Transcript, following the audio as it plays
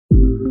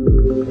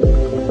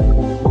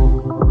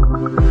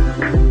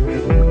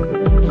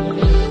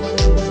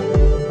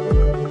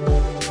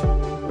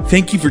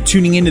Thank you for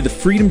tuning into the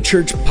Freedom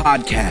Church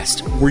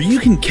podcast, where you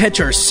can catch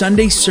our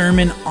Sunday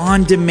sermon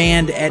on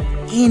demand at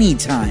any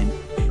time.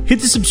 Hit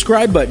the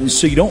subscribe button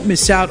so you don't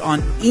miss out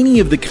on any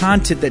of the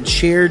content that's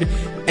shared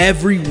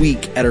every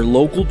week at our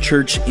local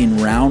church in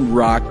Round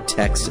Rock,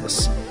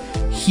 Texas.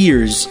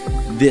 Here's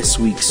this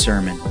week's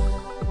sermon.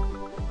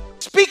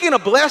 Speaking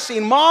of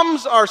blessing,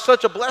 moms are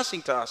such a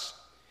blessing to us.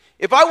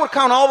 If I would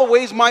count all the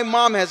ways my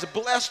mom has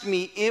blessed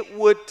me, it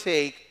would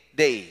take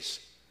days.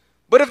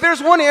 But if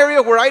there's one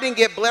area where I didn't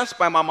get blessed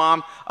by my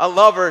mom, I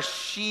love her,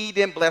 she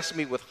didn't bless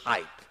me with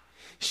height.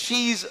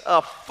 She's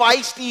a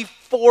feisty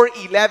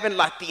 4'11"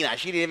 Latina.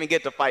 She didn't even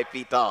get to 5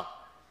 feet tall.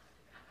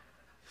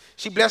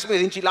 She blessed me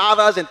with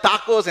enchiladas and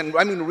tacos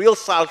and, real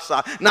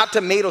salsa, not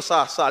tomato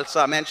sauce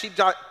salsa, man.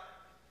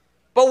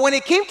 But when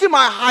it came to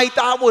my height,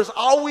 I was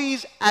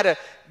always at a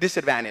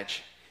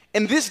disadvantage.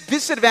 And this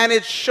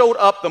disadvantage showed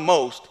up the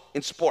most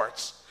in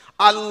sports.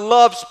 I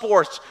love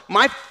sports.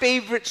 My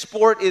favorite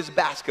sport is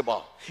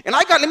basketball. And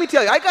let me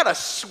tell you, I got a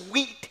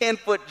sweet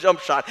 10-foot jump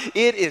shot.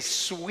 It is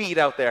sweet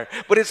out there.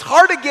 But it's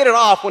hard to get it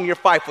off when you're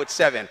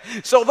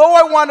 5'7". So though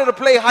I wanted to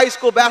play high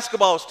school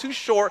basketball, I was too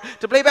short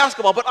to play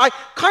basketball. But I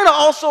kind of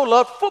also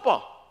loved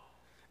football.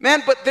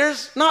 Man, but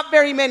there's not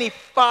very many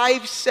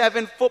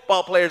 5'7"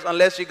 football players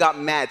unless you got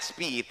mad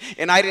speed.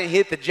 And I didn't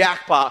hit the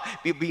jackpot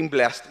being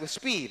blessed with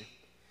speed.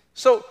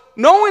 So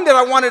knowing that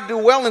I wanted to do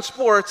well in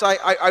sports,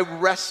 I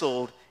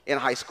wrestled in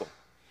high school.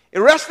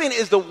 And wrestling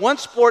is the one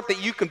sport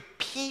that you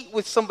compete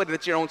with somebody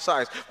that's your own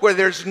size, where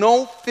there's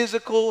no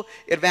physical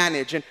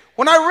advantage. And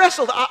when I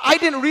wrestled, I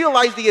didn't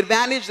realize the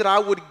advantage that I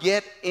would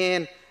get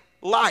in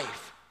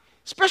life,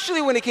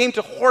 especially when it came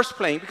to horse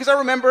playing, because I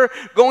remember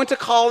going to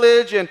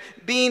college and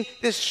being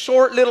this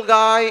short little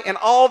guy, and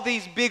all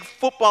these big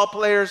football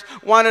players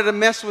wanted to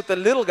mess with the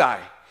little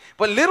guy.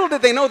 But little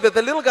did they know that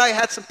the little guy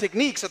had some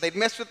techniques. So they'd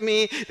mess with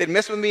me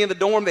in the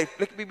dorm, they'd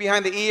flick me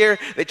behind the ear,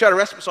 they'd try to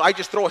wrestle me. So I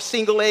just throw a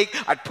single leg,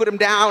 I'd put him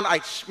down,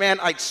 I'd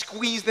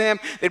squeeze them.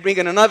 They'd bring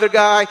in another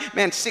guy,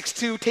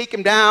 6'2", take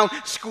him down,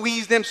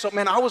 squeeze them. So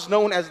I was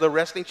known as the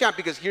wrestling champ,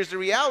 because here's the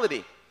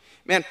reality.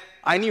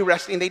 I knew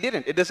wrestling, they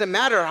didn't. It doesn't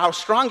matter how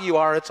strong you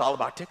are, it's all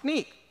about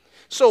technique.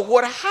 So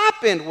what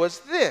happened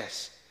was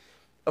this.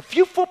 A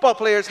few football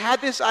players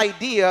had this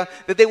idea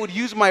that they would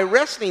use my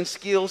wrestling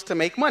skills to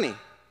make money.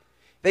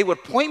 They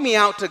would point me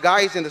out to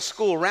guys in the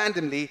school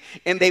randomly,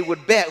 and they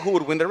would bet who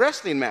would win the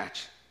wrestling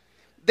match.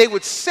 They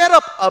would set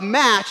up a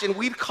match, and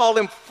we'd call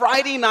them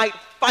Friday night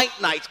fight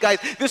nights. Guys,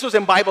 this was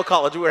in Bible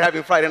college. We were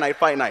having Friday night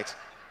fight nights.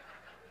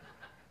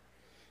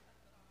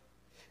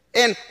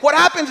 And what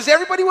happens is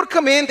everybody would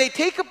come in, they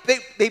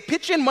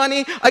pitch in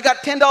money. I got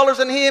 $10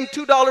 on him,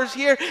 $2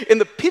 here, and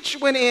the pitch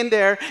went in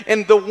there,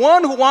 and the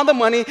one who won the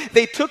money,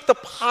 they took the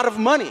pot of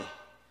money.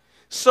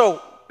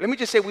 So let me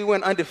just say we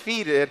went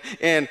undefeated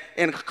in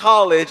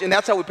college, and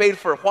that's how we paid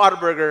for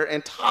Whataburger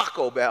and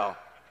Taco Bell.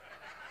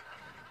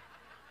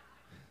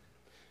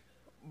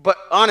 But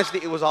honestly,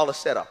 it was all a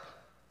setup.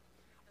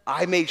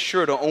 I made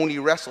sure to only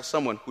wrestle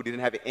someone who didn't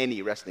have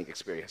any wrestling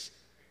experience.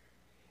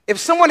 If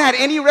someone had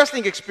any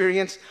wrestling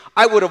experience,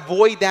 I would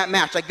avoid that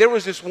match. Like, there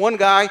was this one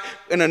guy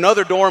in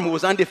another dorm who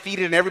was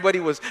undefeated, and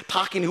everybody was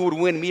talking who would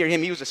win, me or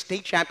him. He was a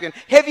state champion,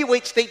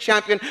 heavyweight state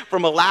champion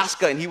from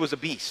Alaska, and he was a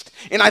beast.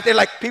 And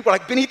people were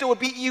like, Benito would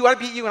beat you, I'd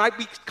beat you, and I'd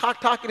be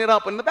talking it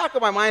up. And in the back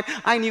of my mind,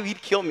 I knew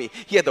he'd kill me.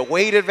 He had the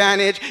weight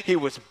advantage. He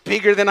was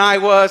bigger than I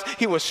was.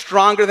 He was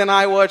stronger than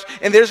I was.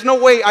 And there's no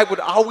way I would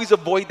always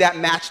avoid that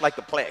match like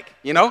the plague,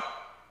 you know?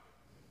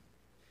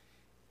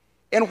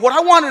 And what I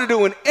wanted to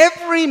do in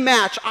every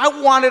match,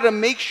 I wanted to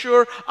make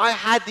sure I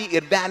had the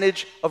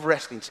advantage of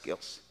wrestling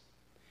skills.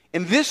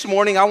 And this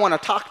morning, I want to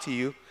talk to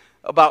you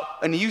about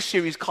a new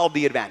series called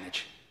The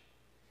Advantage.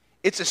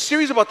 It's a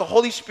series about the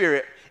Holy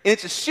Spirit, and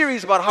it's a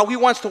series about how He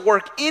wants to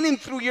work in and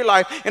through your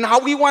life, and how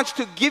He wants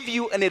to give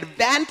you an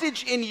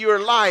advantage in your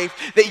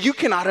life that you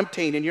cannot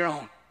obtain in your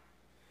own.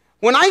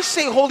 When I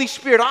say Holy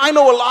Spirit, I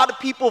know a lot of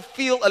people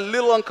feel a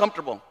little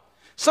uncomfortable.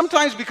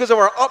 Sometimes because of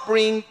our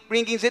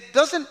upbringings, it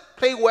doesn't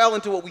play well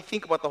into what we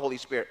think about the Holy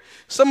Spirit.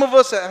 Some of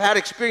us have had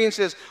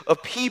experiences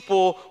of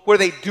people where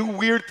they do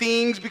weird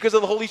things because of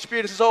the Holy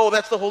Spirit. And says, oh,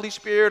 that's the Holy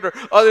Spirit, or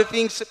other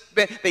things.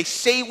 They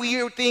say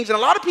weird things. And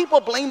a lot of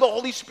people blame the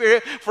Holy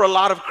Spirit for a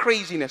lot of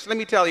craziness. Let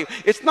me tell you,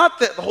 it's not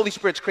that the Holy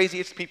Spirit's crazy,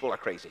 it's people are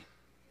crazy.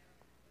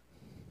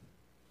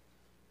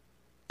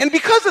 And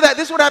because of that,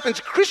 this is what happens.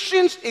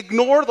 Christians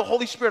ignore the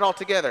Holy Spirit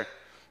altogether.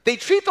 They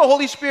treat the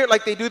Holy Spirit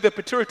like they do the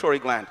pituitary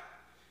gland.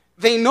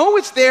 They know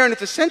it's there and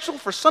it's essential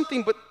for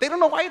something, but they don't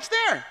know why it's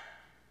there.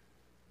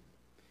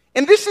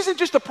 And this isn't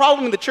just a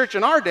problem in the church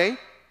in our day.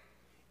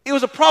 It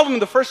was a problem in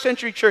the first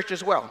century church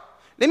as well.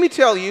 Let me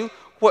tell you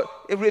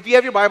if you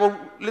have your Bible,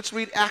 let's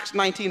read Acts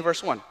 19,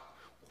 verse 1.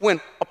 When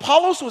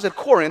Apollos was at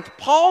Corinth,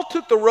 Paul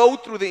took the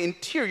road through the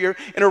interior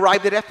and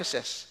arrived at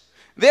Ephesus.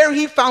 There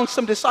he found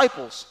some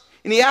disciples,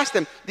 and he asked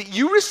them, did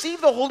you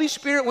receive the Holy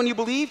Spirit when you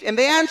believed? And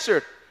they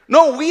answered,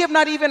 no, we have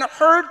not even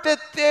heard that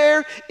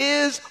there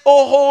is a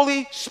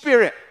Holy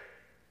Spirit.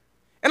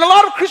 And a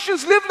lot of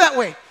Christians live that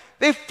way.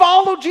 They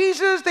follow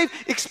Jesus. They've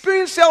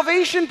experienced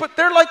salvation, but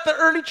they're like the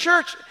early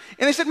church.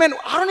 And they said, man,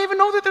 I don't even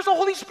know that there's a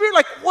Holy Spirit.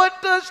 Like,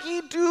 what does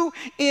he do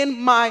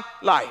in my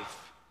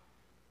life?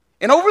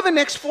 And over the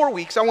next 4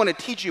 weeks, I want to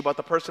teach you about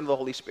the person of the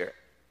Holy Spirit.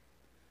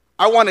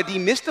 I want to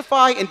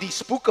demystify and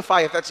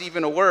despookify, if that's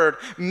even a word,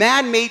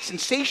 man-made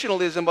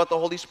sensationalism about the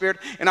Holy Spirit.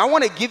 And I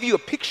want to give you a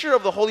picture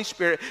of the Holy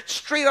Spirit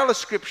straight out of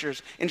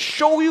Scriptures and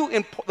show you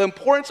the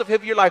importance of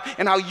him in your life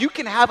and how you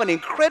can have an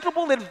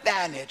incredible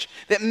advantage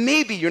that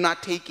maybe you're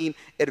not taking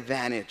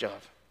advantage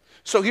of.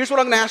 So here's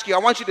what I'm going to ask you. I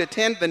want you to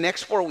attend the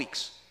next 4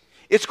 weeks.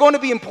 It's going to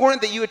be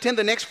important that you attend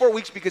the next 4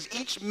 weeks because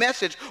each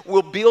message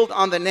will build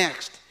on the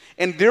next.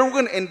 And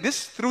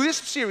through this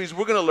series,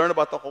 we're going to learn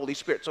about the Holy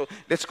Spirit. So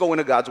let's go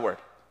into God's Word.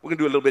 We're going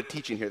to do a little bit of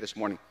teaching here this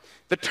morning.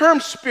 The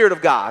term Spirit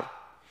of God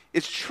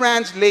is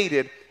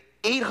translated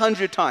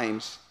 800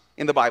 times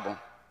in the Bible.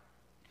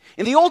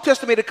 In the Old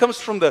Testament, it comes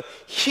from the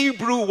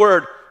Hebrew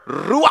word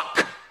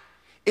ruach.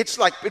 It's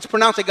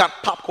pronounced like got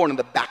popcorn in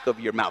the back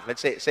of your mouth.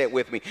 Let's say it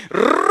with me.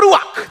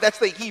 Ruach. That's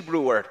the Hebrew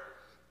word.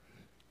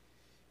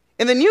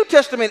 In the New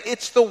Testament,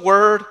 it's the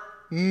word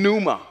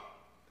pneuma.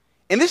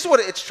 And this is what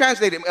it's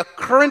translated: a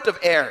current of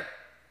air,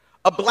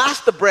 a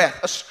blast of breath,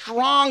 a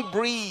strong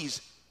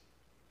breeze.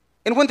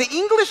 And when the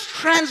English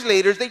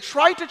translators, they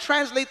tried to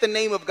translate the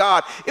name of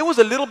God, it was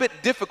a little bit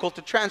difficult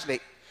to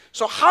translate.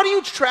 So how do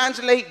you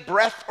translate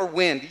breath or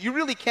wind? You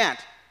really can't.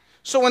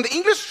 So when the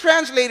English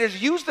translators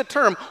use the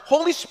term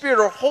Holy Spirit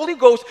or Holy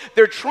Ghost,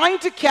 they're trying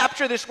to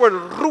capture this word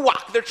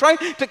ruach. They're trying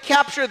to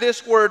capture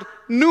this word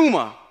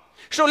pneuma.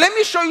 So let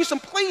me show you some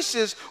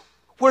places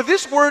where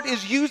this word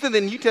is used in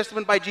the New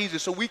Testament by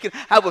Jesus so we can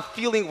have a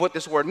feeling of what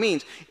this word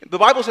means. The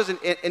Bible says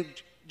in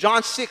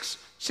John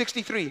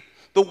 6:63,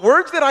 the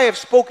words that I have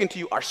spoken to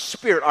you are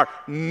spirit, are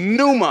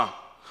pneuma.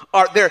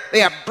 They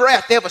have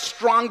breath. They have a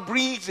strong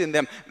breeze in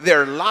them.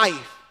 They're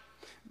life.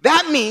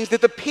 That means that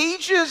the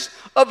pages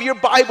of your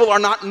Bible are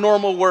not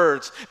normal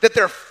words, that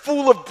they're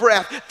full of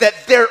breath, that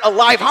they're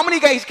alive. How many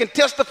guys can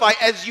testify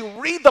as you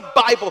read the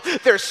Bible,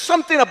 there's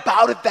something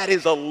about it that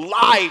is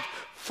alive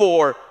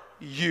for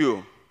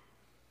you?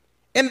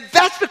 And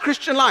that's the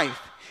Christian life.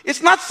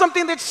 It's not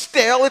something that's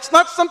stale. It's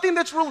not something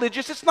that's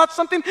religious. It's not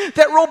something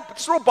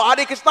that's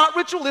robotic. It's not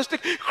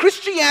ritualistic.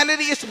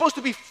 Christianity is supposed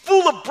to be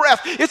full of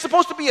breath. It's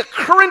supposed to be a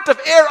current of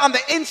air on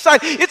the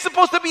inside. It's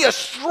supposed to be a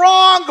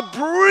strong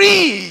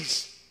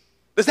breeze.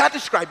 Does that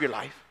describe your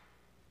life?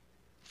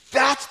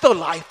 That's the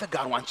life that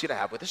God wants you to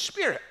have with the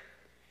Spirit.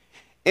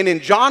 And in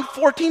John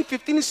 14,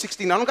 15, and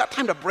 16, I don't got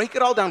time to break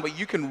it all down, but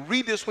you can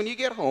read this when you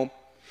get home.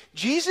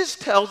 Jesus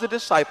tells the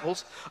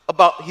disciples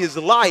about his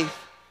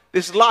life,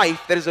 this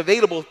life that is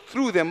available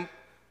through them,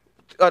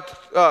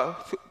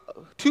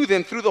 to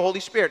them through the Holy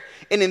Spirit.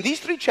 And in these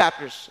three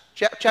chapters,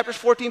 chapters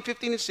 14,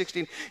 15, and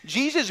 16,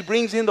 Jesus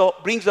brings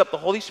up the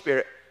Holy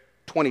Spirit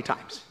 20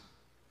 times.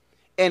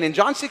 And in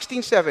John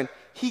 16:7,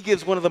 he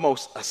gives one of the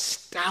most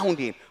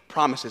astounding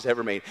promises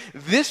ever made.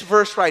 This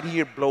verse right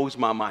here blows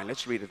my mind.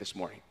 Let's read it this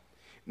morning.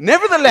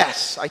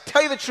 Nevertheless, I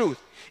tell you the truth,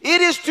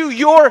 it is to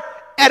your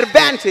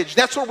advantage.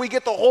 That's where we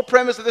get the whole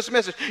premise of this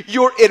message.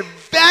 Your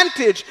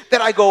advantage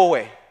that I go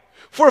away.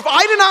 For if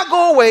I do not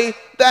go away,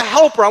 the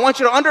helper, I want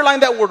you to underline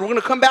that word, we're going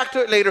to come back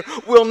to it later,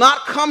 will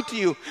not come to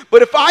you.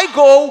 But if I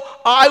go,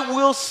 I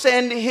will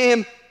send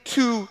him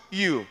to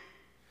you.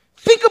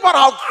 Think about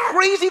how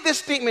crazy this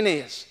statement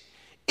is.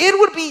 It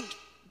would be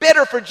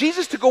better for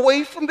Jesus to go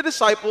away from the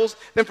disciples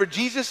than for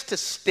Jesus to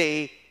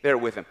stay there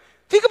with him.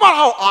 Think about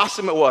how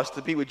awesome it was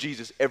to be with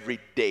Jesus every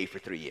day for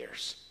 3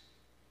 years.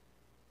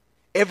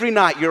 Every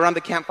night you're around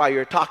the campfire,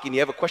 you're talking, you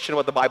have a question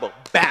about the Bible,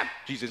 bam,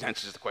 Jesus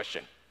answers the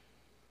question.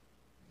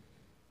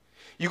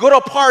 You go to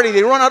a party,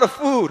 they run out of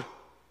food.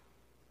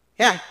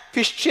 Yeah,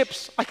 fish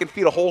chips, I can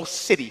feed a whole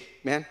city,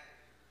 man.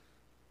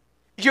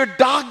 Your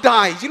dog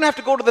dies, you don't have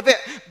to go to the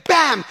vet.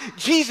 Bam,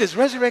 Jesus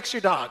resurrects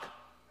your dog.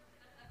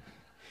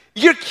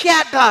 Your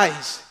cat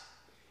dies.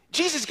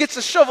 Jesus gets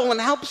a shovel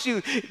and helps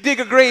you dig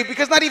a grave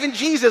because not even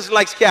Jesus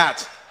likes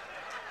cats.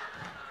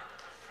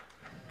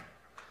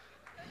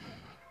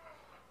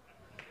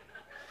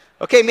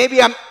 Okay,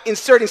 maybe I'm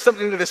inserting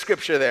something into the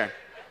scripture there.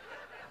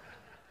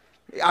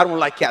 I don't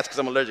like cats because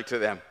I'm allergic to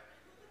them.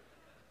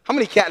 How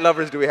many cat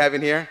lovers do we have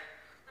in here?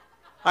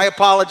 I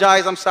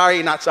apologize. I'm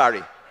sorry, not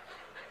sorry.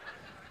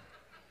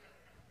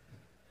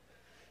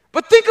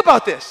 But think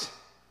about this.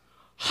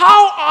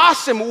 How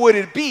awesome would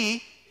it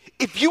be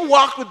if you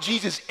walked with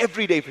Jesus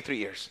every day for 3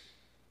 years?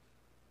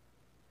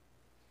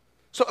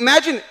 So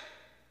imagine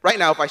right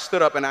now if I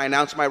stood up and I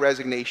announced my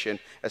resignation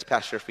as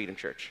pastor of Freedom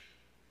Church.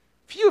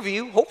 A few of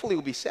you hopefully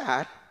will be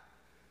sad.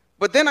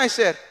 But then I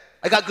said,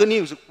 I got good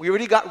news. We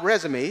already got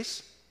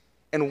resumes,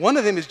 and one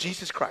of them is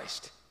Jesus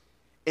Christ.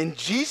 And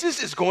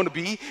Jesus is going to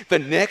be the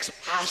next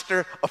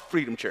pastor of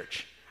Freedom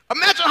Church.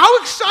 Imagine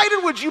how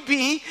excited would you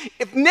be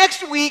if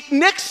next week,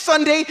 next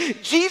Sunday,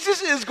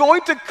 Jesus is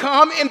going to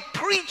come and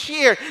preach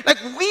here. Like,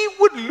 we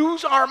would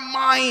lose our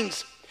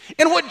minds.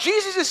 And what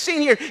Jesus is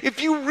saying here,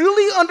 if you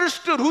really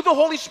understood who the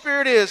Holy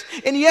Spirit is,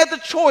 and you had the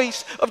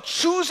choice of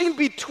choosing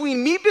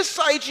between me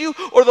beside you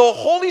or the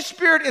Holy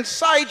Spirit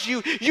inside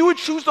you, you would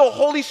choose the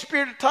Holy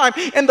Spirit at time.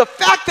 And the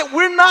fact that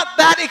we're not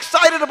that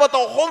excited about the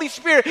Holy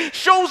Spirit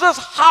shows us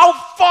how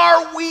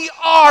far we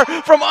are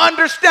from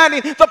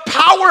understanding the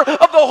power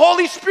of the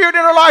Holy Spirit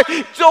in our life.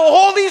 The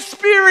Holy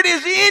Spirit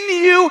is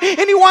in you,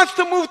 and He wants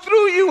to move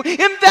through you, and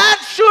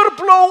that should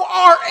blow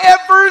our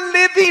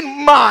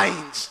ever-living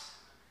minds.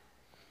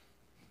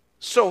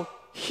 So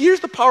here's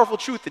the powerful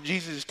truth that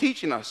Jesus is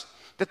teaching us,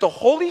 that the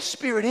Holy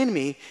Spirit in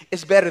me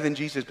is better than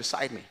Jesus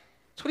beside me.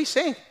 That's what He's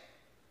saying.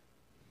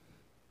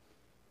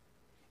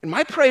 And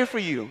my prayer for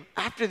you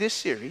after this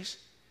series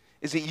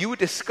is that you would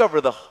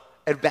discover the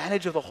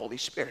advantage of the Holy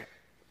Spirit.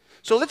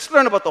 So let's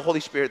learn about the Holy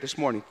Spirit this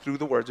morning through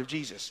the words of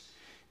Jesus.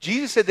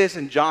 Jesus said this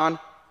in John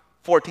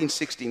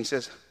 14:16. He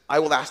says, I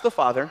will ask the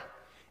Father,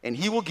 and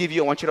He will give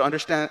you, I want you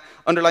to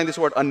underline this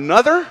word,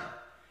 another,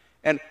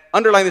 and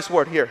underline this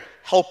word here,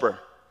 helper,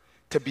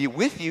 to be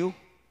with you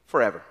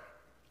forever.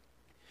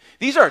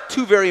 These are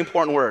two very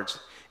important words.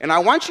 And I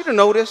want you to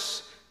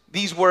notice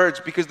these words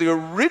because the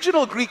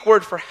original Greek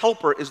word for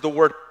helper is the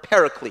word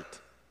paraclete.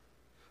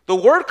 The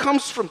word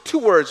comes from two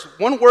words.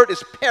 One word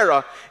is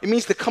para. It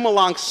means to come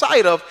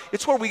alongside of.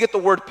 It's where we get the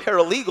word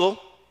paralegal.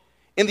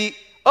 And the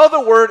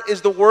other word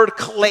is the word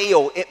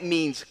kaleo. It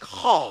means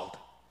called.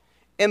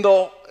 And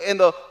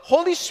the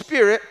Holy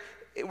Spirit,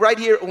 right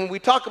here, when we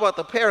talk about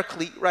the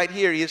paraclete, right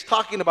here, He is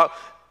talking about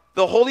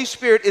the Holy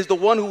Spirit is the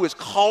one who is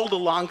called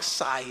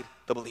alongside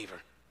the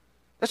believer.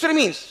 That's what it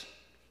means.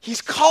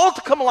 He's called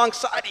to come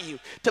alongside of you,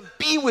 to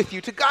be with you,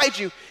 to guide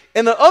you.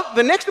 And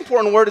the next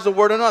important word is the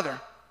word another.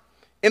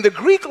 In the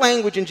Greek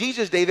language in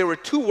Jesus' day, there were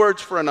two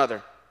words for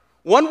another.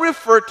 One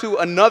referred to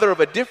another of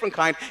a different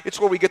kind. It's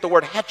where we get the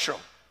word hetero.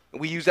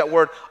 We use that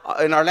word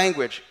in our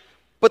language.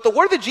 But the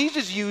word that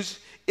Jesus used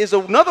is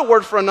another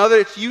word for another.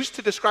 It's used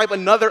to describe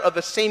another of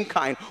the same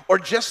kind, or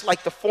just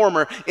like the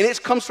former. And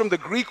it comes from the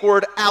Greek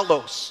word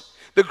allos.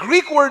 The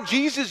Greek word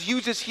Jesus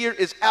uses here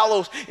is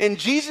allos. And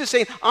Jesus is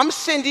saying, I'm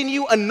sending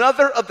you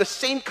another of the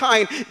same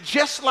kind,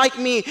 just like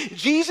me.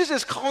 Jesus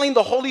is calling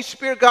the Holy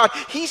Spirit God.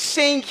 He's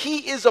saying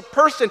He is a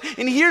person.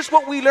 And here's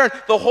what we learn.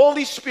 The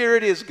Holy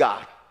Spirit is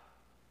God.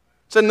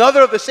 It's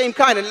another of the same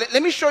kind. And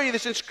let me show you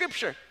this in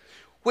Scripture.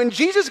 When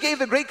Jesus gave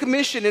the Great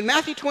Commission in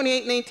Matthew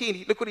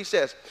 28:19, look what He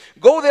says.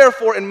 Go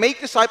therefore and make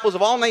disciples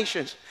of all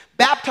nations,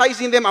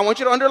 baptizing them. I want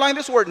you to underline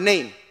this word,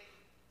 name.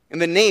 In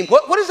the name,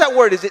 what is that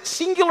word? Is it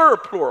singular or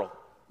plural?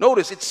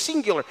 Notice, it's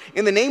singular.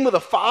 In the name of the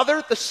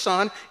Father, the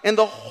Son, and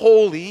the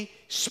Holy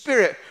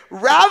Spirit.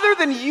 Rather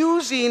than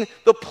using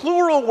the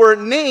plural word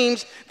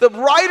names, the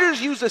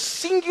writers use a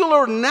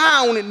singular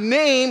noun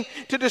name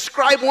to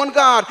describe one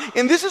God.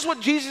 And this is what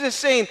Jesus is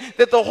saying,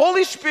 that the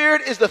Holy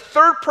Spirit is the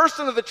third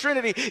person of the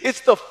Trinity. It's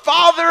the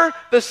Father,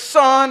 the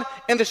Son,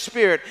 and the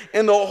Spirit.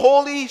 And the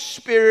Holy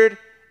Spirit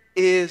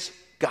is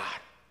God.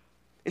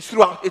 You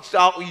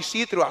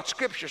see it throughout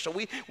Scripture. So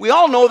we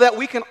all know that.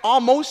 We can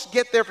almost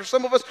get there. For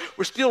some of us,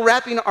 we're still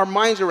wrapping our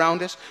minds around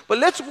this. But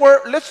let's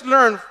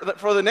learn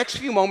for the next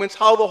few moments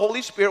how the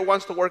Holy Spirit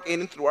wants to work in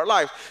and through our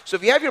lives. So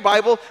if you have your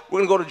Bible, we're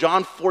going to go to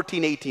John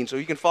 14:18. So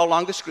you can follow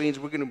along the screens.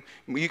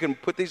 You can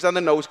put these on the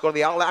notes, go to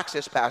the All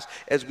Access Pass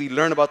as we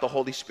learn about the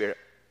Holy Spirit.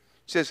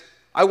 It says,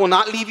 I will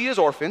not leave you as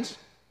orphans,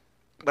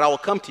 but I will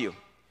come to you.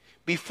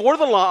 Before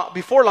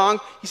long,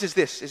 He says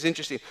this is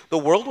interesting. The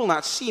world will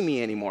not see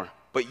me anymore.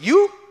 But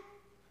you,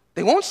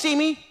 they won't see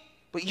me,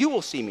 but you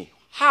will see me.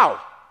 How?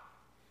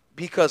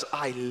 Because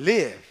I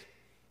live,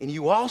 and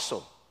you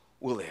also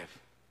will live.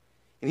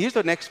 And here's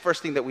the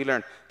first thing that we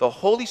learn. The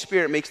Holy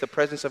Spirit makes the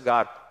presence of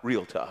God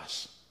real to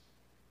us.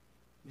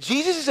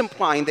 Jesus is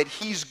implying that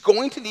He's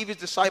going to leave His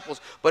disciples,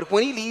 but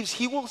when He leaves,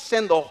 He will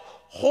send the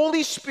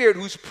Holy Spirit,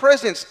 whose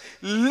presence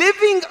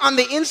living on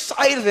the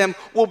inside of them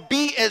will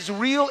be as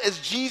real as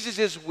Jesus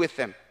is with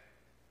them.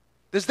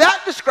 Does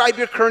that describe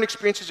your current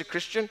experience as a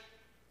Christian?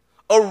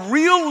 A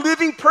real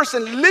living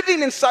person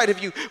living inside of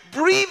you,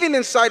 breathing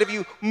inside of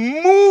you,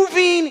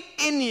 moving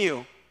in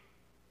you.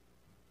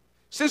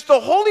 Since the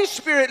Holy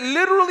Spirit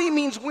literally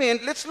means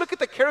wind, let's look at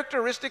the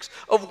characteristics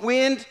of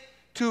wind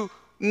to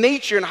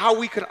nature and how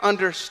we can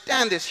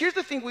understand this. Here's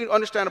the thing we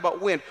understand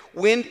about wind.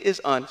 Wind is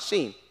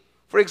unseen.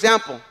 For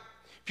example,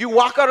 if you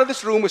walk out of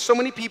this room with so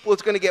many people,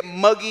 it's going to get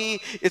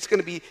muggy. It's going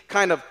to be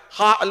kind of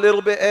hot a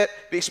little bit,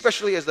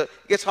 especially as it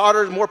gets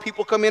hotter, more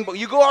people come in. But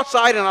you go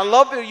outside, and I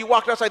love that you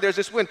walk outside, there's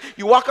this wind.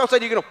 You walk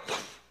outside, you're going to,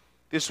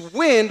 this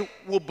wind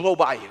will blow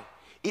by you.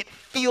 It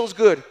feels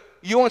good.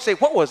 You won't say,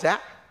 what was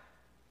that?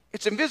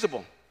 It's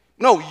invisible.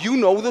 No, you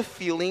know the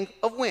feeling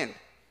of wind.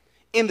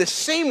 In the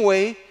same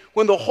way,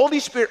 when the Holy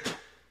Spirit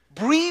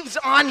breathes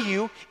on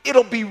you,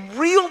 it'll be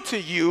real to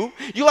you.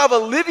 You'll have a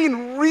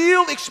living,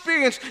 real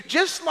experience,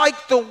 just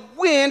like the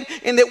wind,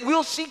 and that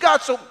we'll see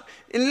God. So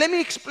And let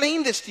me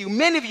explain this to you.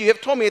 Many of you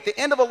have told me at the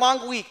end of a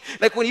long week,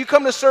 like when you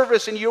come to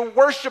service and you're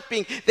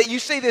worshiping, that you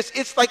say this,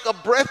 it's like a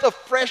breath of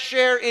fresh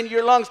air in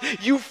your lungs.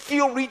 You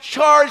feel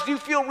recharged. You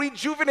feel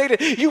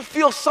rejuvenated. You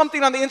feel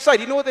something on the inside.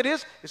 You know what that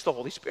is? It's the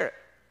Holy Spirit.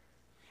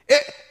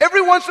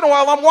 Every once in a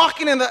while, I'm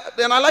walking and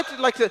I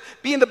like to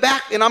be in the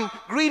back, and I'm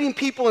greeting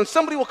people, and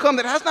somebody will come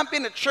that has not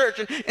been to church,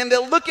 and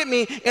they'll look at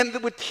me,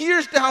 and with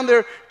tears down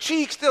their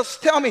cheeks, they'll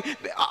tell me,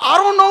 I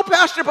don't know,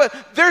 Pastor, but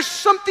there's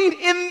something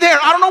in there.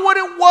 I don't know what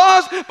it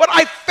was, but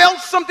I felt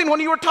something when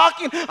you were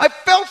talking. I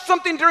felt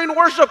something during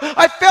worship.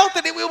 I felt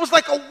that it was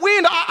like a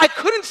wind. I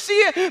couldn't see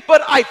it,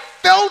 but I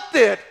felt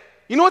it.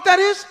 You know what that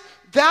is?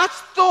 That's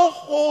the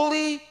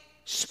Holy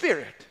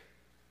Spirit.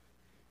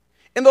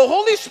 And the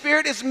Holy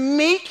Spirit is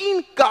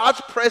making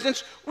God's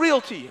presence real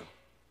to you.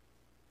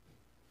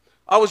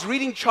 I was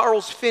reading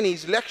Charles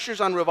Finney's lectures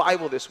on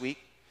revival this week.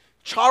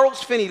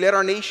 Charles Finney led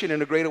our nation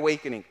in a great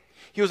awakening.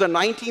 He was a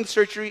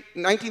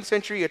 19th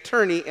century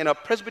attorney and a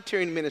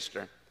Presbyterian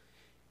minister.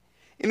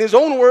 In his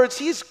own words,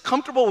 he's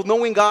comfortable with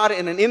knowing God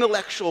in an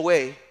intellectual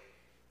way,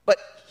 but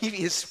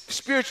his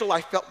spiritual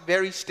life felt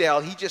very stale.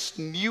 He just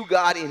knew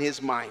God in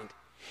his mind.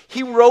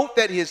 He wrote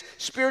that his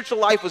spiritual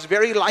life was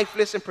very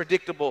lifeless and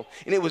predictable,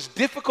 and it was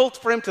difficult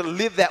for him to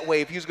live that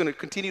way if he was going to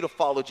continue to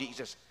follow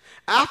Jesus.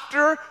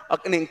 After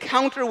an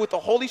encounter with the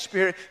Holy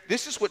Spirit,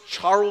 this is what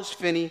Charles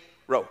Finney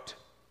wrote.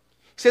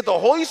 He said, the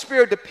Holy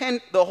Spirit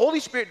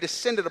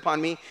descended upon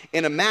me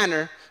in a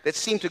manner that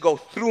seemed to go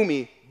through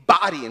me,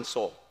 body and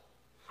soul.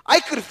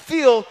 I could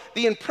feel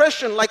the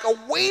impression like a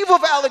wave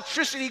of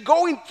electricity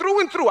going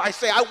through and through. I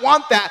say, I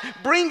want that.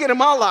 Bring it in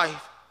my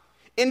life.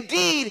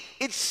 Indeed,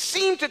 it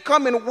seemed to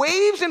come in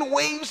waves and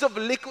waves of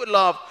liquid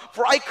love,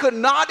 for I could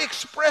not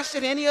express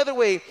it any other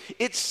way.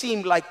 It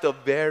seemed like the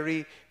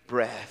very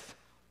breath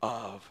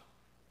of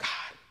God.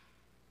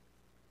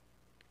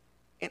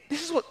 And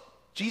this is what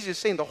Jesus is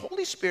saying. The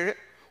Holy Spirit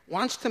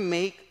wants to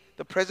make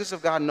the presence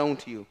of God known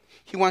to you.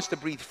 He wants to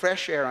breathe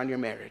fresh air on your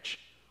marriage,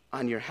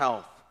 on your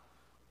health,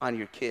 on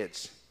your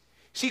kids.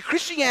 See,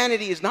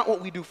 Christianity is not what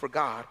we do for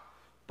God,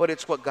 but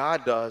it's what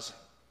God does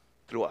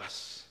through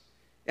us.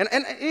 And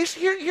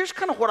here's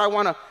kind of what I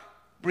want to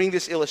bring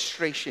this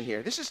illustration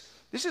here. This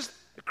is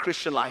the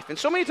Christian life. And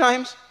so many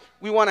times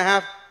we want to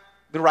have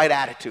the right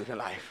attitude in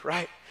life,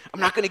 right? I'm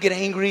not going to get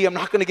angry. I'm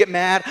not going to get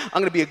mad. I'm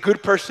going to be a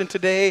good person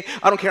today.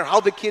 I don't care how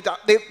the kids,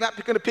 they're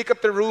not going to pick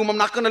up their room. I'm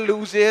not going to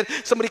lose it.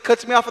 Somebody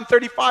cuts me off in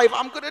 35.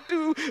 I'm going to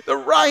do the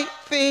right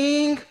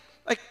thing.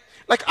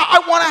 Like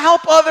I want to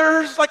help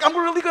others. Like I'm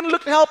really going to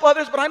look to help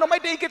others, but I know my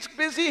day gets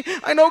busy.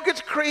 I know it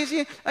gets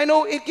crazy. I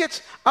know it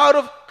gets out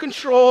of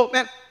control.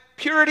 Man,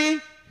 purity.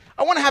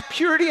 I want to have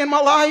purity in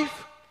my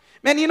life.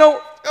 Man,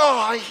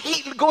 I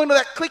hate going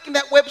to clicking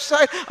that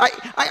website.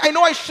 I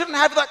know I shouldn't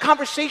have that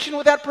conversation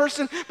with that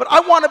person, but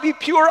I want to be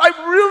pure. I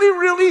really,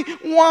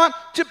 really want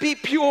to be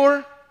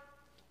pure.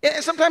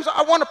 And sometimes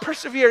I want to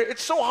persevere.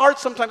 It's so hard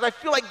sometimes. I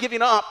feel like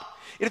giving up.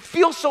 It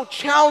feels so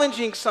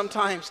challenging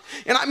sometimes.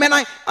 And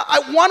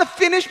I want to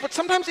finish, but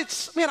sometimes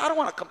I don't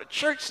want to come to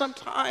church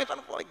sometimes. I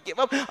don't want to give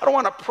up. I don't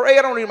want to pray.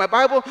 I don't read my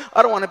Bible.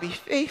 I don't want to be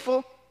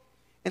faithful.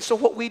 And so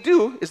what we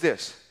do is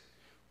this.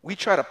 We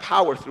try to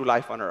power through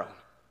life on our own.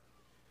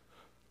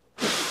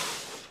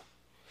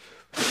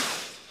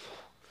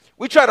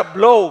 We try to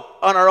blow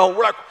on our own.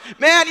 We're like,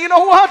 man, you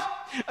know what?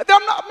 I'm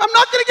not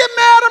going to get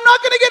mad. I'm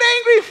not going to get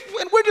angry.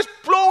 And we're just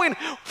blowing.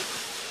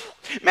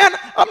 Man,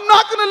 I'm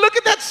not going to look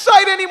at that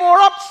site anymore.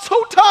 I'm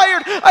so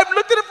tired. I've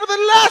looked at it for the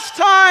last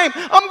time.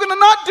 I'm going to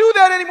not do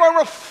that anymore.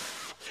 I'm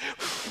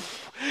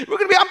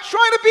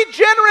trying to be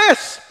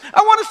generous.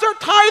 I want to start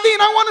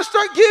tithing. I want to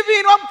start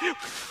giving.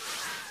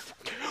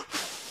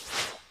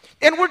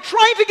 And we're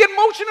trying to get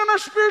motion in our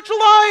spiritual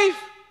life.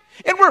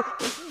 And we're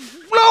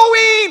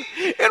flowing.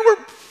 And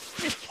we're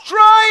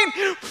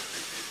trying.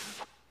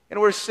 And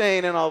we're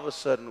saying, and all of a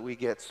sudden we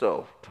get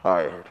so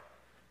tired.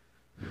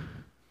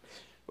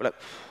 We're like,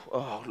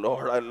 oh,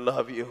 Lord, I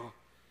love you.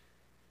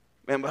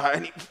 Man, but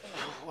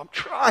I'm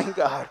trying,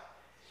 God.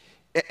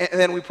 And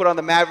then we put on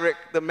the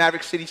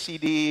Maverick City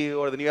CD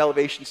or the New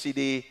Elevation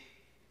CD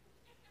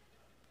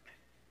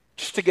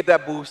just to get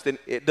that boost, and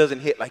it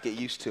doesn't hit like it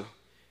used to.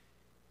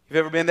 You've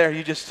ever been there?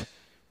 You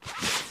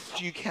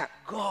can't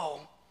go.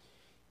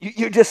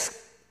 You're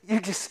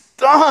just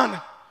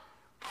done.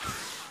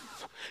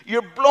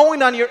 You're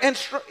blowing on your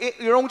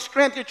own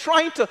strength. You're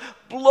trying to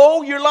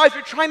blow your life.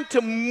 You're trying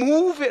to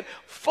move it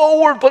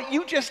forward, but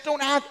you just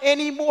don't have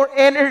any more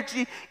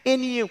energy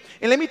in you.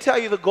 And let me tell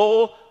you the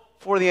goal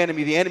for the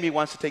enemy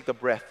wants to take the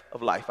breath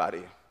of life out of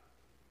you.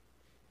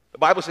 The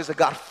Bible says that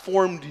God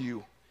formed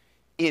you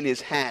in his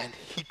hand.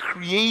 He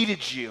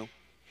created you.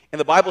 And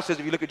the Bible says,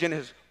 if you look at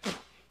Genesis,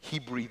 he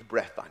breathed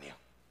breath on you.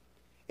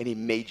 And he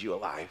made you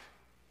alive.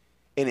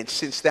 And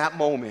since that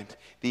moment,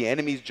 the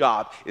enemy's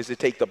job is to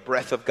take the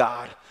breath of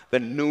God, the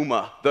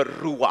pneuma, the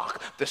ruach,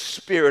 the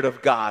Spirit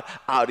of God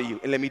out of you.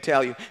 And let me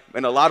tell you,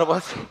 and a lot of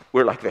us,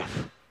 we're like this.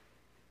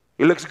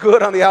 It looks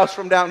good on the house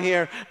from down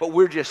here, but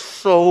we're just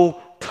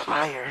so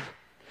tired.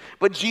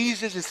 But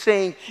Jesus is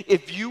saying,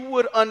 if you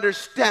would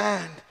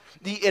understand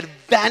the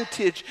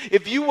advantage,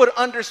 if you would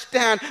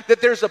understand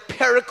that there's a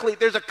paraclete,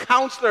 there's a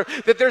counselor,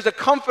 that there's a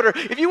comforter,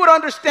 if you would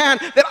understand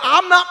that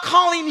I'm not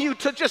calling you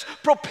to just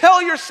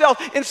propel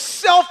yourself in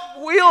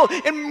self-will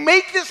and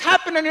make this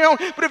happen on your own,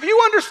 but if you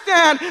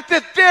understand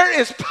that there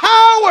is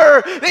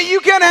power that you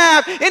can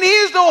have, and He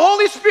is the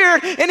Holy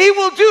Spirit, and He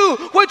will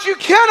do what you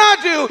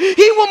cannot do.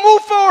 He will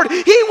move forward.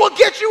 He will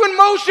get you in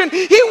motion.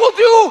 He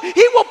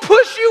will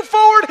push you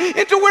forward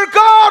into where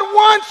God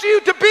wants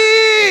you to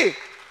be.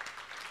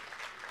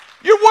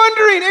 You're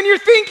wondering and you're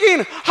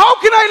thinking, how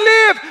can I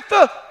live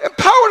the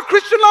empowered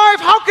Christian life?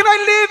 How can I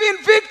live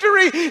in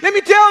victory? Let me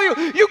tell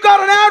you, you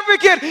got an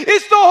advocate.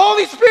 It's the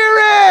Holy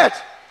Spirit.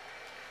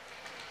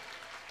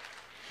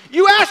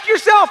 You ask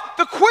yourself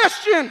the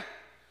question,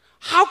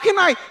 how can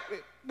I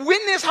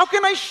witness? How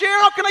can I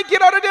share? How can I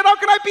get out of debt? How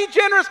can I be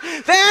generous?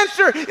 The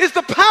answer is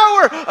the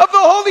power of the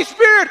Holy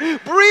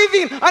Spirit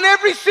breathing on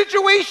every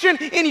situation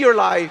in your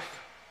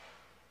life.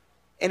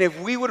 And if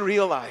we would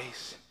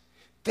realize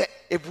that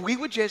if we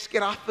would just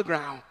get off the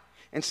ground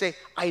and say,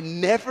 I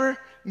never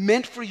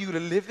meant for you to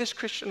live this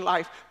Christian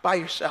life by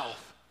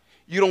yourself.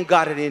 You don't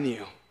got it in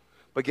you.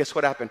 But guess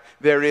what happened?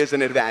 There is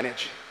an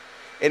advantage.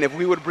 And if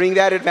we would bring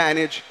that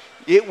advantage,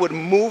 it would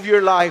move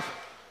your life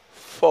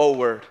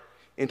forward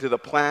into the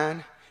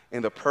plan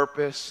and the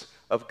purpose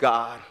of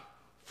God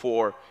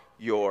for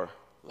your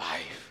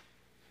life.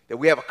 That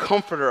we have a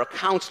comforter, a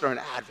counselor,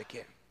 an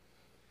advocate.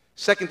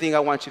 Second thing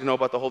I want you to know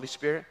about the Holy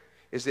Spirit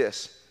is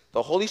this.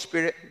 The Holy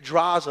Spirit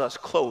draws us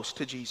close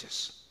to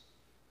Jesus.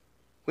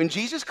 When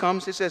Jesus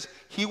comes, it says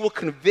He will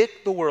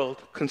convict the world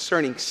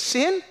concerning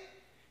sin,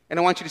 and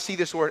I want you to see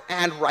this word,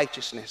 and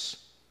righteousness.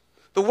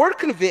 The word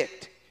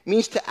convict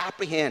means to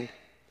apprehend.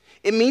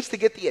 It means to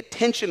get the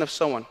attention of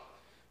someone.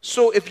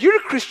 So if you're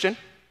a Christian,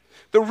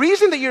 the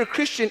reason that you're a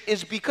Christian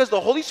is because the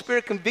Holy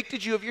Spirit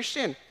convicted you of your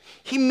sin.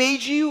 He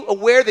made you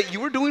aware that you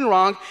were doing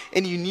wrong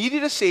and you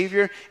needed a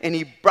Savior, and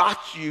He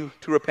brought you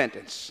to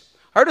repentance.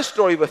 I heard a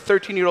story of a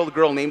 13-year-old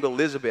girl named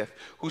Elizabeth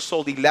who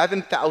sold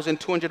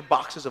 11,200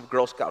 boxes of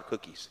Girl Scout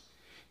cookies.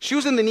 She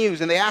was in the news,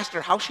 and they asked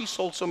her how she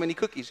sold so many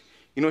cookies.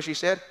 You know what she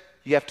said?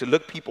 You have to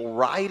look people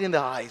right in the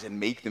eyes and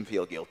make them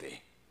feel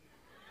guilty.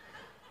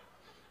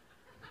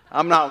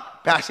 I'm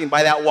not passing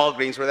by that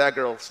Walgreens where that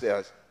girl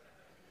stays.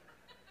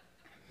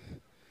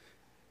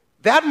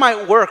 That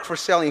might work for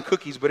selling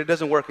cookies, but it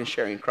doesn't work in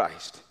sharing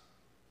Christ.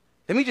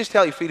 Let me just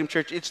tell you, Freedom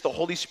Church, it's the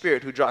Holy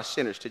Spirit who draws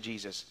sinners to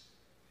Jesus.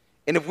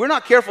 And if we're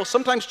not careful,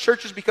 sometimes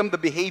churches become the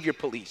behavior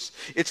police.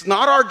 It's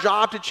not our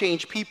job to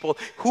change people.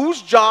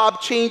 Whose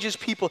job changes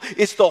people?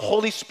 It's the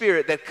Holy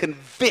Spirit that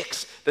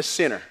convicts the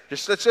sinner.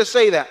 Let's just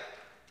say that.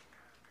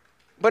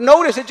 But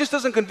notice, it just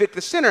doesn't convict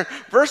the sinner.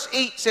 Verse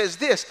 8 says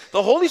this,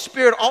 the Holy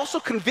Spirit also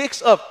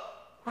convicts of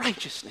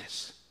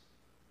righteousness.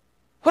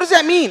 What does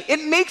that mean?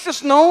 It makes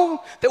us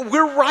know that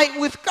we're right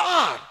with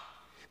God.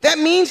 That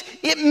means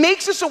it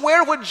makes us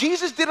aware of what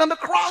Jesus did on the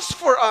cross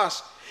for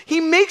us. He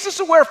makes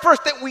us aware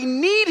first that we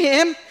need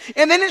Him,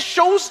 and then it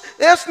shows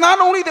us not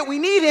only that we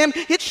need Him,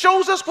 it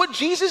shows us what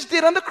Jesus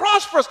did on the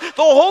cross for us. The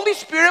Holy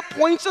Spirit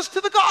points us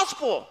to the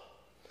gospel.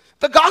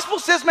 The gospel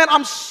says, man,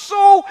 I'm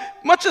so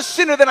much a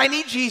sinner that I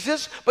need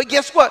Jesus, but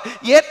guess what?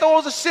 Yet though I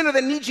was a sinner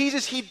that need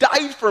Jesus, He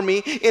died for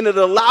me, and it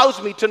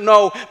allows me to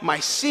know my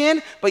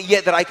sin, but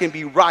yet that I can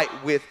be right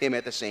with Him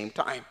at the same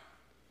time.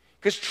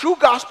 Because true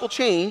gospel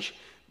change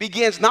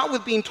begins not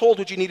with being told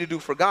what you need to do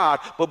for God,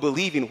 but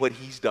believing what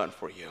He's done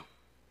for you.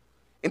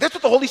 And that's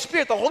what the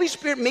Holy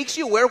Spirit makes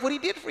you aware of what He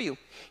did for you.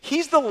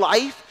 He's the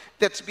life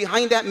that's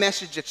behind that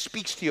message that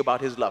speaks to you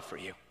about His love for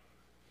you.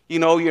 You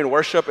know, you're in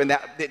worship and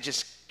that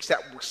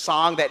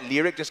song, that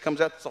lyric just comes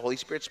out. It's the Holy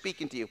Spirit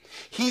speaking to you.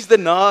 He's the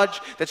nudge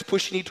that's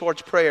pushing you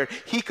towards prayer.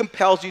 He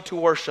compels you to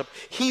worship.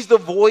 He's the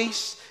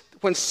voice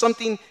when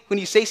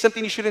you say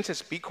something you shouldn't,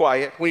 says be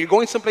quiet. When you're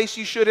going someplace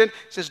you shouldn't,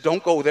 says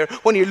don't go there.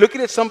 When you're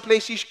looking at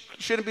someplace you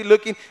shouldn't be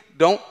looking,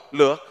 don't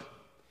look.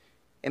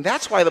 And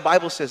that's why the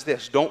Bible says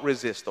this, don't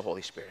resist the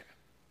Holy Spirit.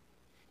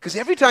 Because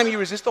every time you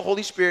resist the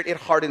Holy Spirit, it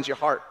hardens your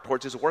heart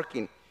towards His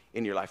working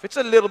in your life. It's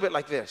a little bit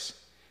like this.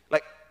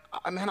 Like,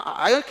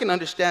 I can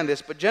understand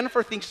this, but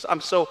Jennifer thinks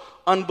I'm so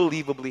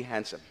unbelievably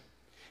handsome.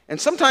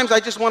 And sometimes I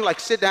just want to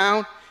sit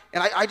down,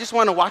 and I just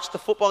want to watch the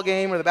football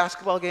game or the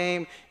basketball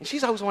game, and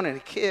she's always wanting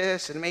to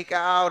kiss and make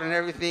out and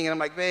everything, and I'm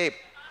like, babe,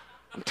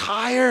 I'm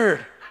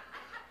tired.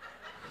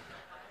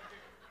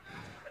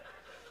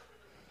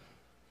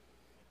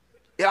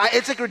 Yeah,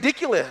 it's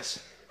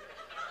ridiculous.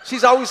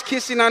 She's always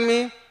kissing on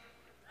me.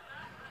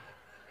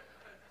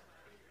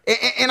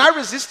 And I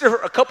resist her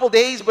a couple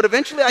days, but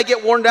eventually I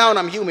get worn down.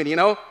 I'm human, you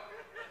know.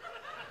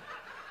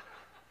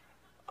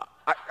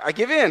 I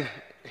give in.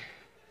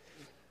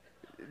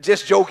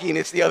 Just joking,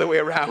 it's the other way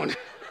around.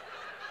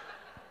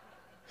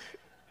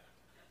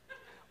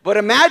 But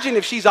imagine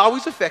if she's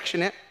always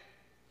affectionate,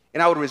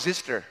 and I would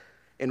resist her,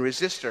 and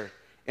resist her,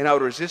 and I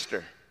would resist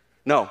her.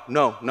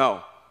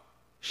 No.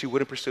 She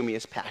wouldn't pursue me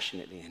as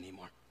passionately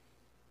anymore.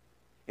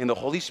 And the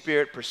Holy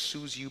Spirit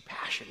pursues you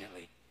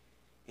passionately.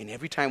 And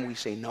every time we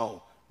say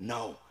no,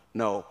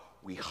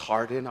 we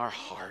harden our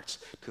hearts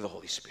to the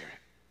Holy Spirit.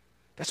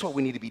 That's why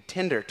we need to be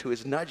tender to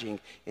his nudging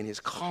and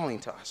his calling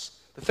to us.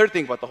 The third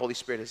thing about the Holy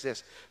Spirit is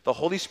this. The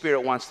Holy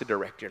Spirit wants to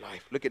direct your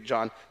life. Look at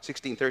John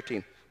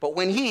 16:13. But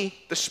when he,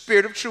 the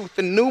Spirit of truth,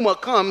 the pneuma,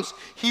 comes,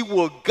 he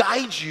will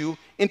guide you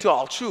into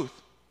all truth.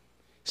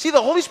 See,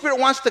 the Holy Spirit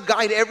wants to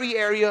guide every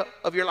area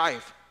of your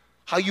life.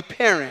 How you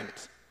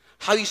parent,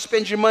 how you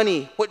spend your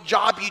money, what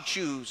job you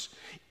choose.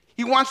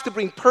 He wants to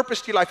bring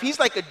purpose to your life. He's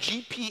like a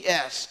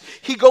GPS.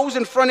 He goes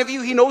in front of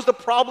you. He knows the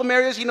problem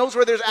areas. He knows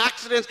where there's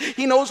accidents.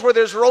 He knows where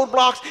there's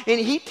roadblocks. And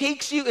he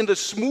takes you in the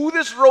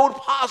smoothest road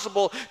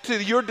possible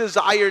to your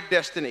desired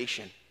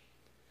destination.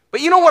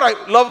 But you know what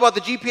I love about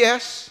the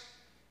GPS?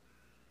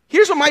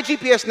 Here's what my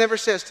GPS never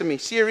says to me.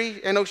 Siri,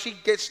 I know she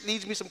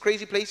leads me some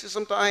crazy places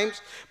sometimes,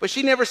 but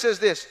she never says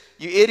this: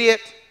 you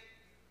idiot.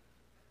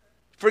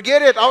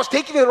 Forget it. I was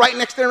taking it right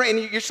next there, and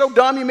you're so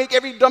dumb. You make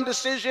every dumb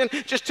decision.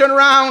 Just turn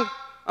around.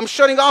 I'm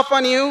shutting off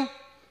on you.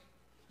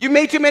 You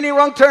made too many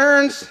wrong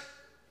turns.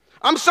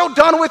 I'm so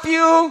done with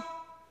you.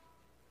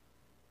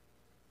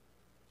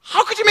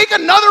 How could you make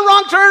another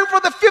wrong turn for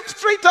the 5th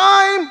straight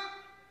time?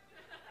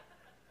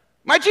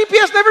 My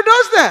GPS never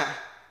does that.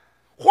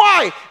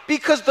 Why?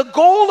 Because the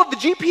goal of the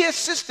GPS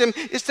system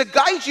is to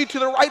guide you to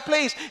the right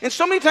place. And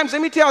so many times,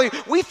 let me tell you,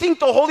 we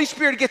think the Holy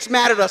Spirit gets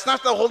mad at us.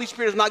 Not that the Holy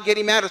Spirit is not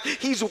getting mad at us.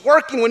 He's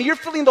working. When you're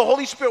feeling the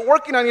Holy Spirit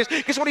working on you,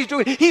 guess what he's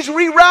doing? He's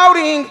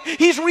rerouting.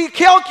 He's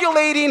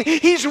recalculating.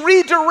 He's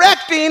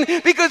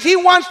redirecting because he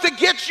wants to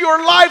get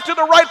your life to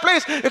the right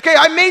place. Okay,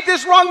 I made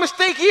this wrong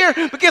mistake here,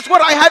 but guess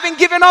what? I haven't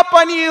given up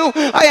on you.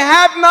 I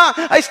have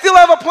not. I still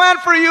have a plan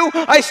for you.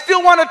 I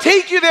still want to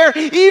take you there,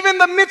 even in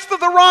the midst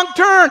of the wrong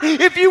turn.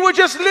 If you would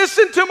just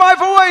listen to my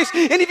voice,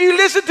 and if you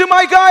listen to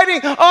my guiding,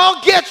 I'll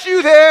get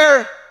you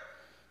there.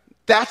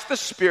 That's the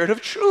Spirit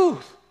of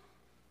truth.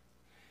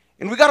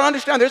 And we got to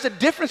understand there's a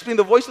difference between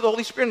the voice of the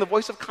Holy Spirit and the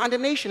voice of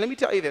condemnation. Let me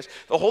tell you this.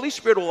 The Holy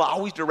Spirit will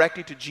always direct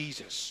you to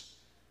Jesus.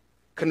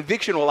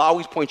 Conviction will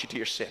always point you to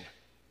your sin.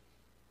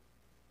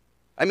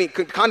 I mean,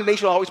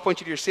 condemnation will always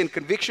point you to your sin.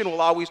 Conviction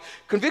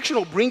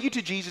will bring you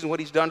to Jesus and what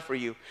he's done for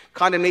you.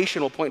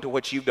 Condemnation will point to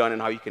what you've done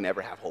and how you can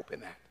never have hope in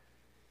that.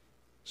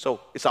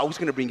 So it's always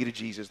going to bring you to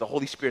Jesus. The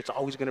Holy Spirit's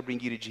always going to bring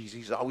you to Jesus.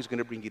 He's always going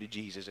to bring you to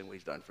Jesus and what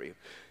he's done for you.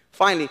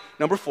 Finally,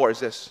 number 4 is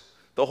this.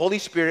 The Holy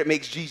Spirit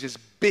makes Jesus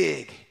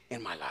big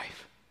in my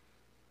life.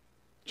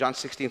 John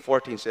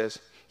 16:14 says,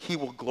 he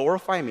will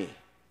glorify me.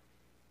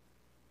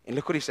 And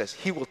look what he says.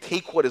 He will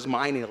take what is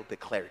mine and he'll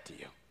declare it to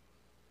you.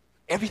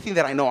 Everything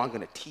that I know, I'm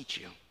going to teach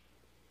you.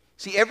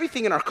 See,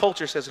 everything in our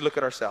culture says, look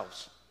at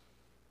ourselves.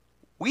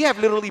 We have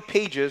literally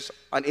pages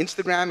on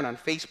Instagram and on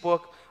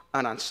Facebook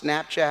and on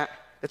Snapchat.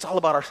 It's all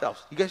about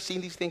ourselves. You guys seen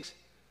these things?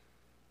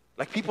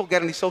 Like people get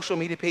on these social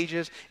media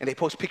pages and they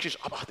post pictures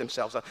about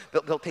themselves.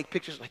 They'll take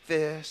pictures like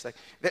this. Like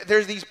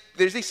there's these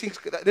things.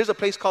 There's a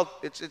place called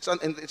it's on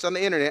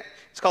the internet.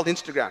 It's called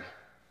Instagram.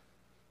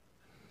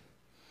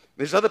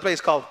 There's another place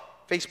called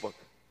Facebook,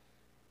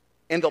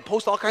 and they'll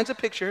post all kinds of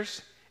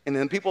pictures, and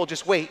then people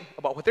just wait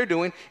about what they're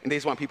doing, and they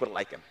just want people to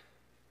like them.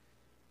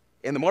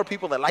 And the more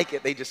people that like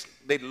it,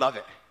 they love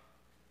it.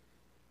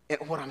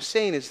 And what I'm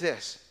saying is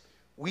this.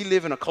 We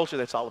live in a culture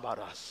that's all about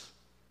us.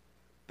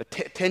 The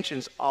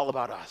attention's all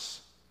about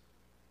us.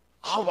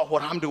 All about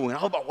what I'm doing,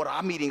 all about what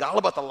I'm eating, all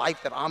about the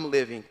life that I'm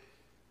living.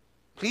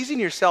 Pleasing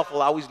yourself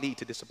will always lead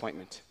to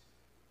disappointment.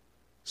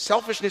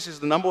 Selfishness is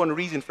the number one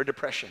reason for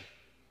depression.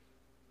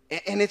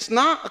 And it's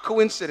not a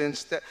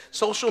coincidence that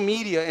social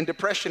media and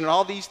depression and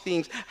all these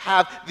things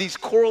have these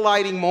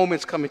correlating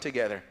moments coming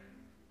together.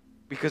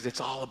 Because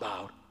it's all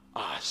about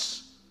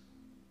us.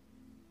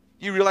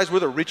 You realize we're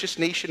the richest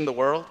nation in the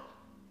world?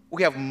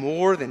 We have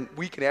more than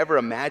we can ever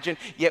imagine,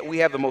 yet we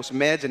have the most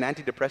meds and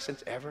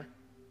antidepressants ever.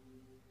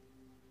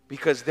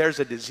 Because there's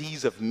a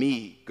disease of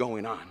me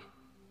going on.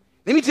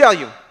 Let me tell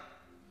you,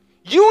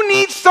 you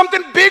need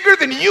something bigger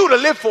than you to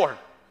live for.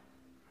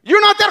 You're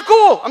not that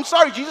cool. I'm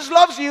sorry, Jesus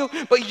loves you,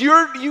 but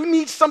you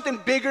need something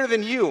bigger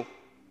than you.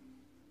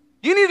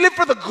 You need to live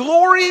for the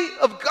glory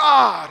of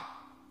God.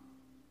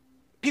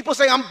 People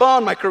say, I'm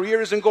bummed, my career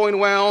isn't going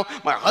well,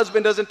 my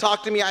husband doesn't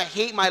talk to me, I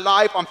hate my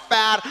life, I'm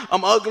fat,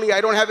 I'm ugly, I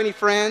don't have any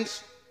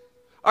friends.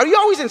 Are you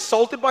always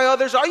insulted by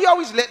others? Are you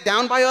always let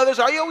down by others?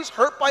 Are you always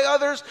hurt by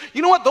others?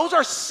 You know what? Those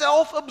are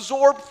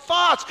self-absorbed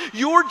thoughts.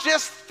 You're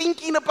just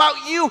thinking about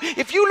you.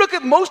 If you look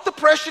at most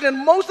depression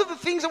and most of the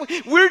things,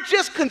 we're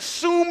just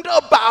consumed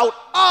about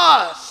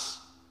us.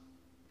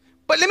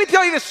 But let me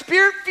tell you, the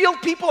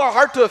Spirit-filled people are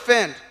hard to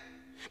offend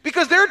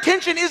because their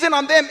attention isn't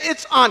on them,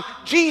 it's on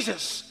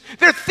Jesus.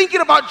 They're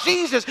thinking about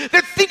Jesus.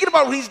 They're thinking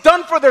about what he's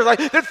done for their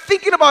life. They're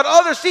thinking about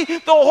others. See,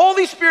 the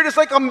Holy Spirit is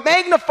like a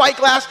magnifying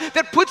glass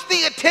that puts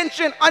the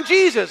attention on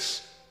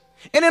Jesus.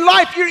 And in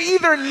life, you're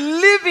either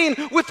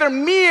living with a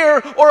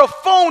mirror or a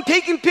phone,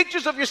 taking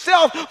pictures of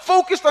yourself,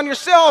 focused on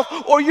yourself,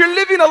 or you're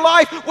living a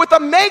life with a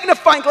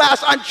magnifying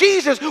glass on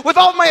Jesus, with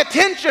all my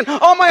attention,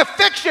 all my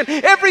affection,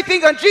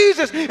 everything on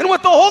Jesus. And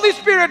what the Holy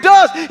Spirit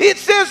does, it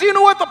says, you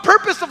know what, the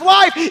purpose of of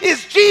life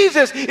is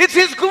Jesus. It's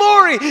His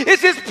glory.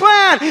 It's His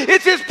plan.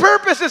 It's His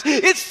purposes.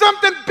 It's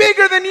something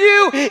bigger than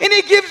you, and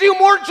it gives you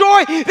more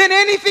joy than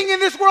anything in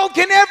this world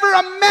can ever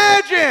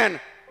imagine.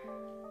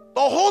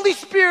 The Holy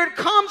Spirit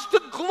comes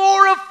to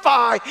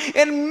glorify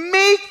and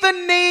make the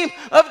name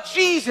of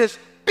Jesus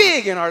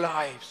big in our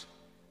lives.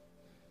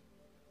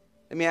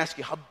 Let me ask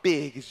you, how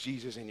big is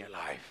Jesus in your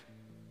life?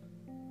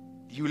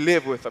 Do you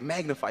live with a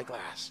magnifying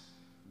glass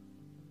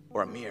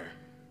or a mirror?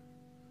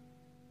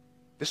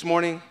 This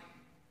morning,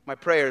 my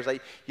prayer is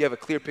that you have a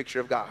clear picture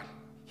of God.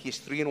 He is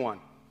 3 in 1.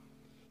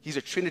 He's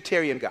a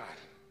Trinitarian God.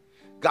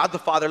 God the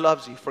Father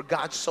loves you. For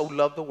God so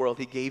loved the world,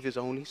 He gave His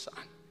only Son.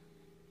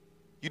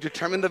 You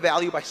determine the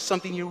value by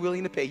something you're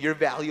willing to pay. You're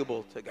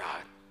valuable to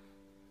God.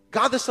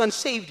 God the Son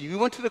saved you. He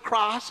went to the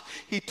cross.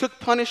 He took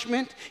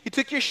punishment. He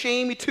took your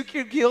shame. He took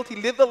your guilt. He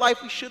lived the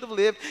life we should have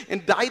lived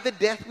and died the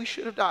death we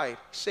should have died.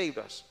 He saved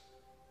us.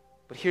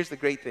 But here's the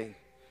great thing.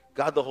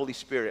 God the Holy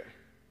Spirit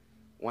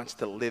wants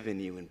to live in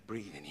you and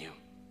breathe in you.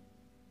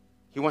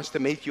 He wants to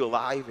make you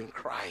alive in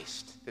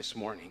Christ this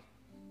morning.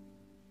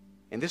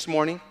 And this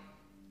morning,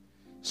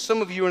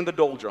 some of you are in the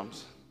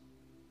doldrums.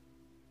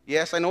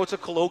 Yes, I know it's a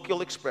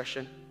colloquial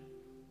expression,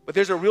 but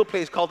there's a real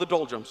place called the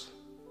doldrums.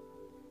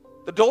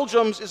 The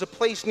doldrums is a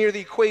place near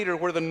the equator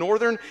where the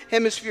northern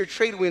hemisphere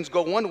trade winds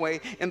go one way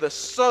and the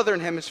southern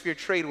hemisphere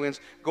trade winds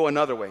go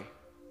another way.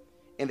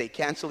 And they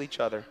cancel each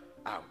other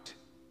out.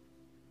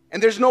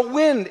 And there's no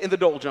wind in the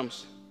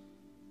doldrums.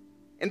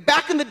 And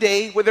back in the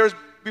day,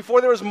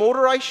 before there was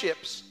motorized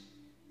ships,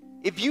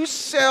 if you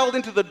sailed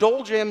into the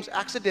doldrums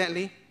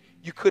accidentally,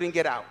 you couldn't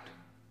get out.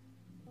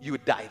 You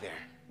would die there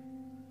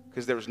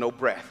because there was no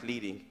breath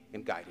leading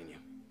and guiding you.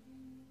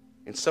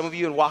 And some of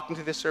you, in walking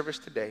to this service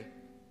today,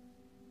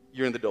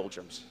 you're in the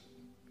doldrums.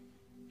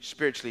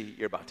 Spiritually,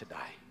 you're about to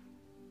die.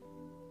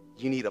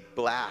 You need a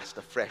blast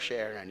of fresh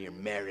air on your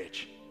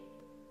marriage,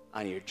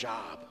 on your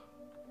job,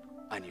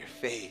 on your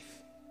faith.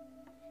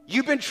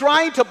 You've been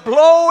trying to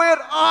blow it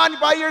on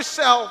by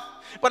yourself.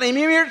 But I'm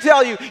here to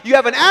tell you, you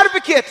have an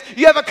advocate,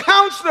 you have a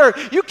counselor.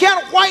 You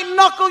can't white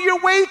knuckle your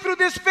way through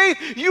this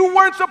faith. You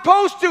weren't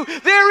supposed to.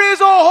 There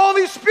is a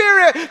Holy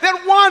Spirit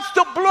that wants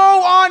to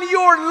blow on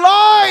your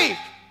life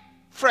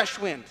fresh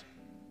wind.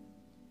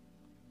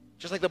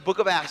 Just like the book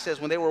of Acts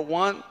says, when they were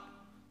in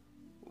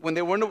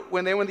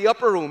the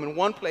upper room in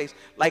one place,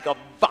 like a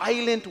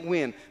violent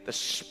wind, the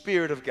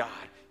Spirit of God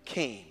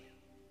came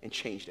and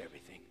changed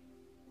everything.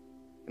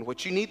 And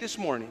what you need this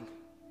morning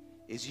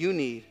is you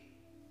need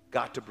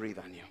God to breathe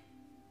on you.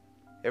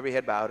 Every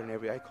head bowed and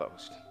every eye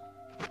closed.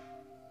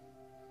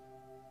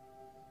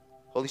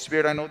 Holy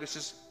Spirit, I know this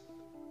is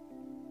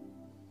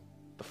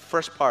the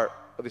first part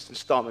of this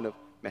installment of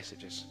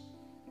messages.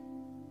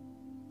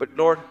 But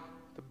Lord,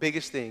 the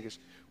biggest thing is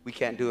we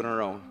can't do it on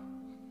our own.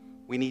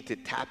 We need to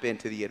tap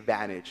into the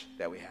advantage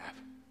that we have.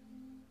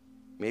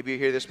 Maybe you're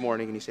here this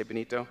morning and you say,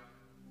 Benito,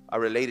 I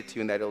related to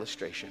you in that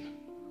illustration.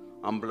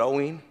 I'm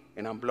blowing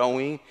and I'm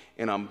blowing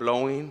and I'm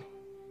blowing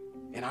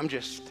and I'm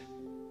just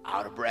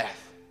out of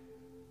breath.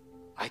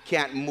 I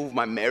can't move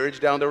my marriage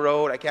down the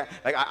road.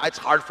 It's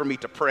hard for me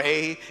to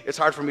pray. It's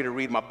hard for me to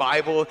read my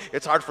Bible.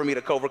 It's hard for me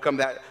to overcome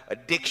that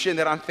addiction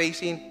that I'm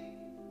facing.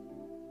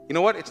 You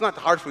know what? It's not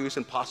hard for you. It's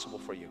impossible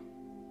for you.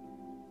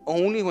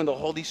 Only when the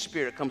Holy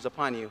Spirit comes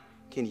upon you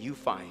can you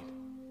find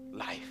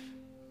life.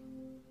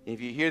 And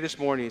if you're here this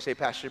morning and you say,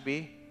 Pastor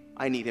B,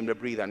 I need Him to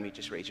breathe on me,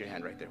 just raise your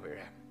hand right there where you're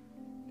at.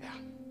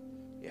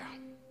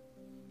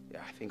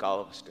 Yeah, I think all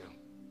of us do.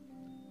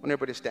 I want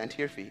everybody to stand to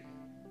your feet.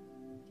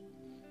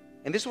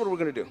 And this is what we're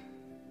going to do.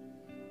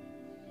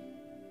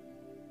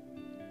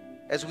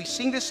 As we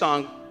sing this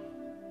song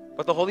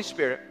about the Holy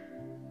Spirit,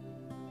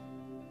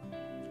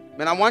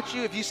 man, I want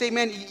you, if you say,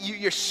 man,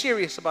 you're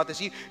serious about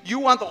this, you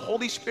want the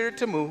Holy Spirit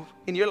to move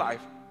in your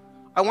life,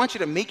 I want you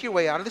to make your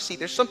way out of the seat.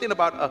 There's something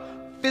about a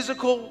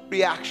physical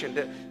reaction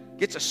that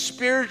gets a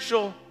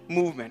spiritual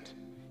movement.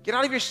 Get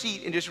out of your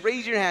seat and just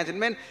raise your hands. And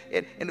men,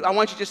 and I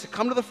want you just to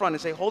come to the front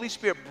and say, Holy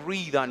Spirit,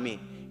 breathe on me.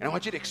 And I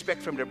want you to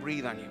expect for Him to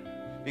breathe on you.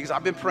 Because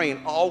I've been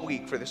praying all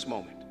week for this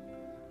moment.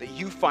 That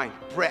you find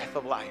breath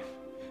of life.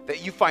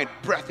 That you find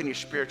breath in your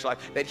spiritual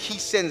life. That He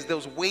sends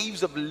those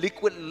waves of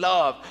liquid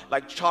love,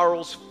 like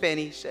Charles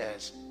Finney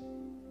says.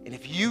 And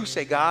if you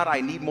say, God,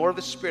 I need more of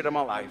the Spirit in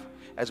my life,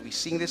 as we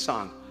sing this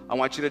song, I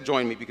want you to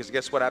join me, because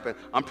guess what happened?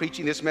 I'm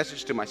preaching this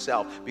message to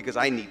myself because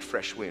I need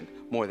fresh wind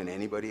more than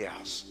anybody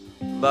else.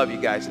 Love you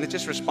guys. And let's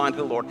just respond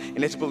to the Lord, and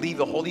let's believe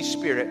the Holy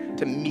Spirit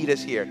to meet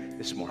us here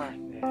this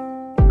morning.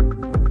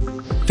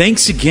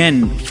 Thanks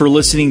again for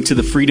listening to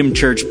the Freedom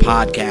Church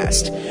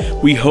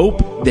podcast. We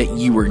hope that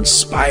you were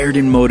inspired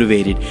and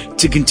motivated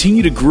to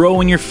continue to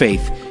grow in your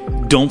faith.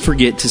 Don't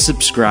forget to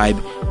subscribe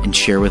and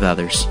share with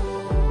others.